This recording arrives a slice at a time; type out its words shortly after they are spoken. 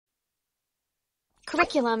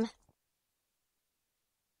Curriculum.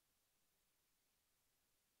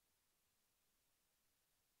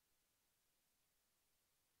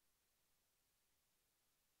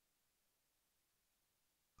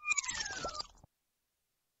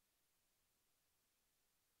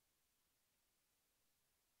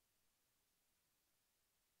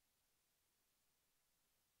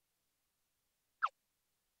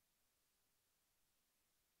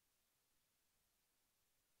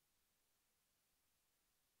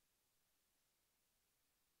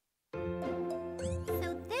 So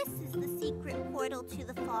this is the secret portal to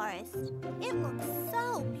the forest. It looks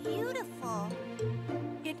so beautiful.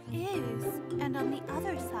 It is, and on the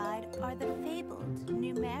other side are the fabled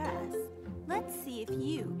Numeras. Let's see if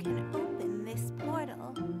you can open this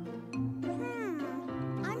portal.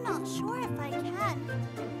 I'm not sure if I can.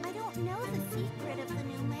 I don't know the secret of the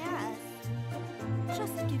Numeras.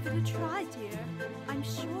 Just give it a try, dear. I'm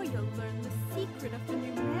sure you'll learn the secret of the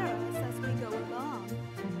Numeras as we go along.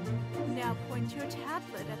 Now point your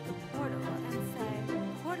tablet at the portal and say,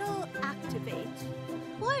 "Portal activate."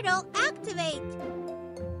 Portal activate!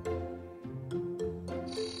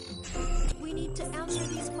 We need to answer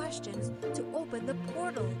these questions to open the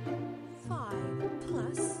portal. 5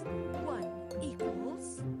 plus 1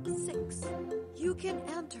 equals 6. You can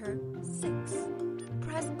enter 6.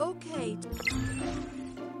 Press OK.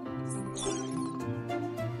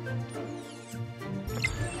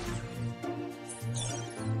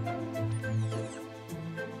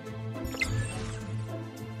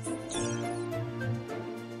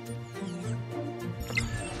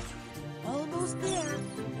 Almost there.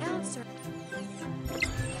 Answer.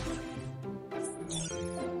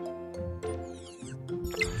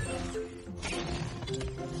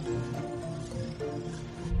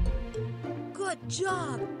 Good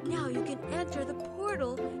job! Now you can enter the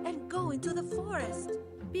portal and go into the forest.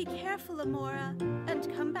 Be careful, Amora,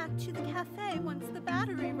 and come back to the cafe once the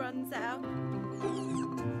battery runs out.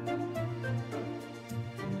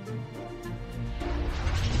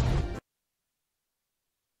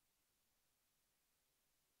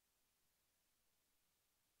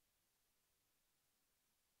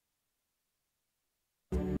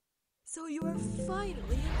 So you are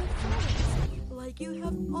finally in the forest, like you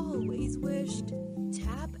have always wished.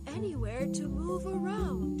 Tap anywhere to move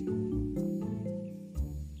around.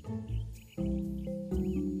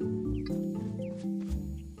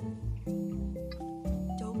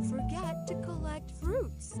 Don't forget to collect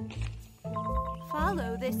fruits.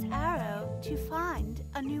 Follow this arrow to find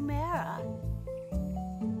a Numera.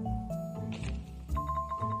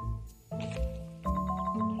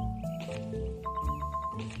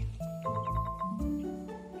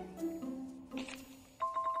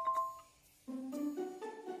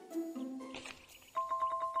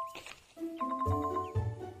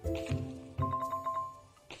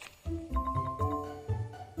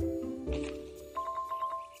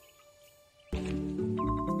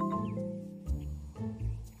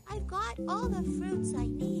 I've got all the fruits I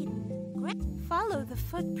need. Great. Follow the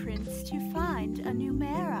footprints to find a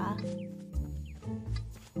Numera.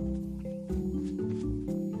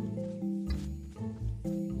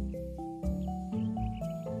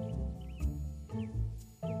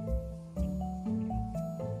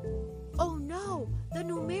 Oh no! The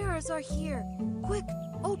Numeras are here! Quick,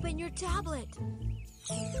 open your tablet!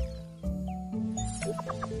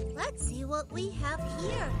 Let's see what we have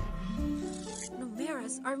here.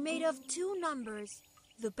 Numeras are made of 2 numbers,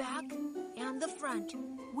 the back and the front.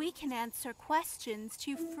 We can answer questions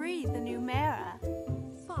to free the Numera.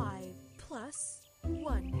 5 plus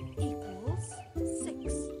 1 equals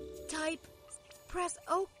 6. Type, press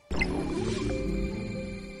O.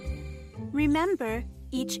 Remember,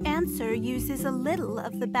 each answer uses a little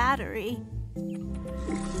of the battery.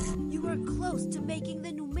 You are close to making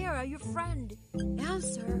the Numera your friend.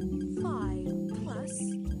 Answer 5 plus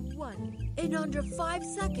 1 in under 5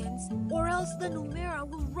 seconds, or else the Numera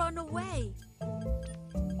will run away.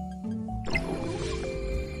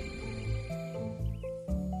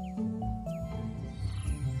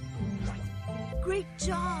 Great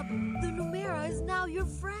job! The Numera is now your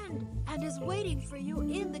friend and is waiting for you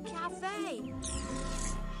in the cafe.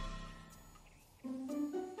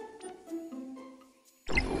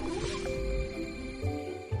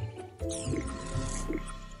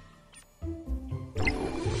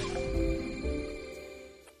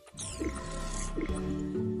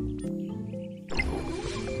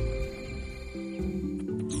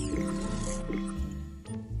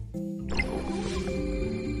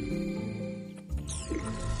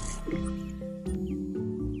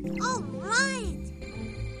 All right!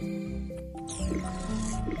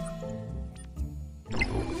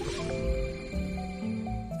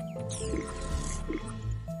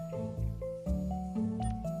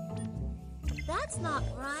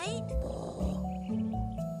 not right.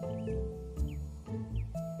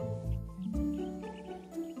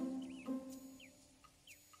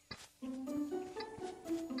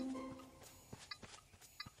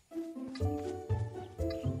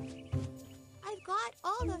 I've got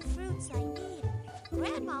all the fruits I need.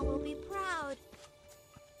 Grandma will be proud.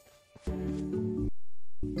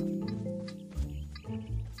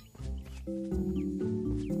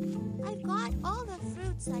 I've got all the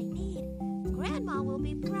fruits I need. Grandma will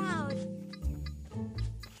be proud.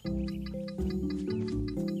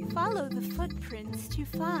 Follow the footprints to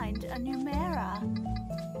find a Numera.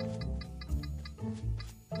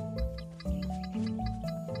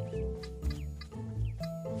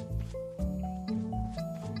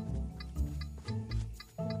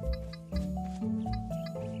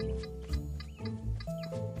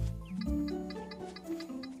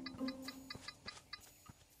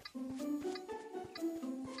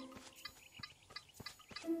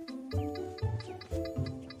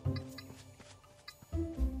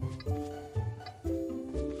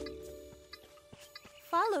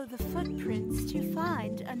 Follow the footprints to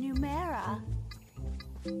find a Numera.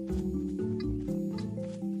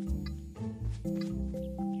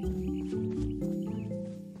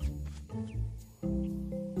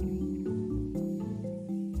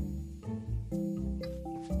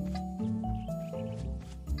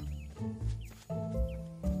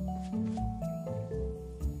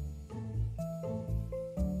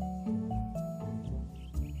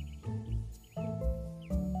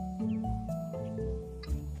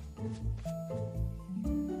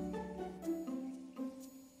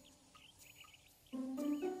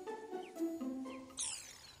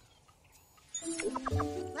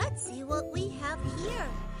 Let's see what we have here.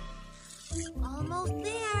 Almost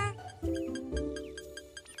there.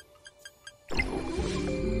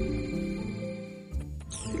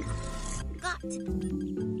 Got.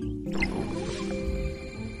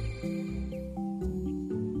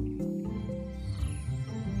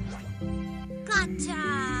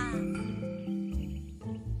 Gotcha!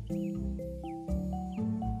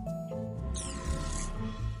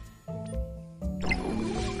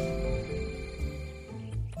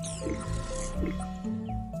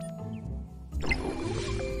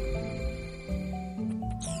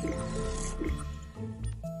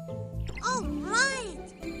 All right!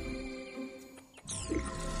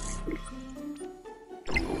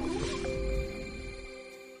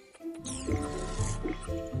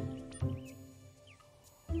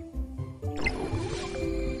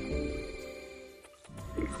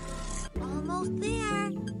 Almost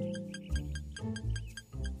there.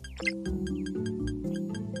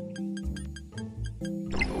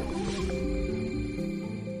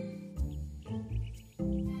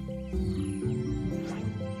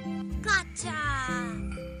 Gotcha!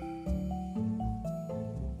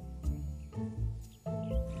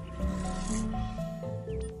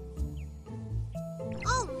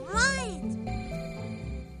 All right!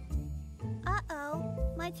 Uh-oh,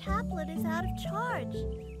 my tablet is out of charge.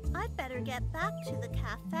 I'd better get back to the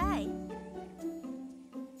cafe.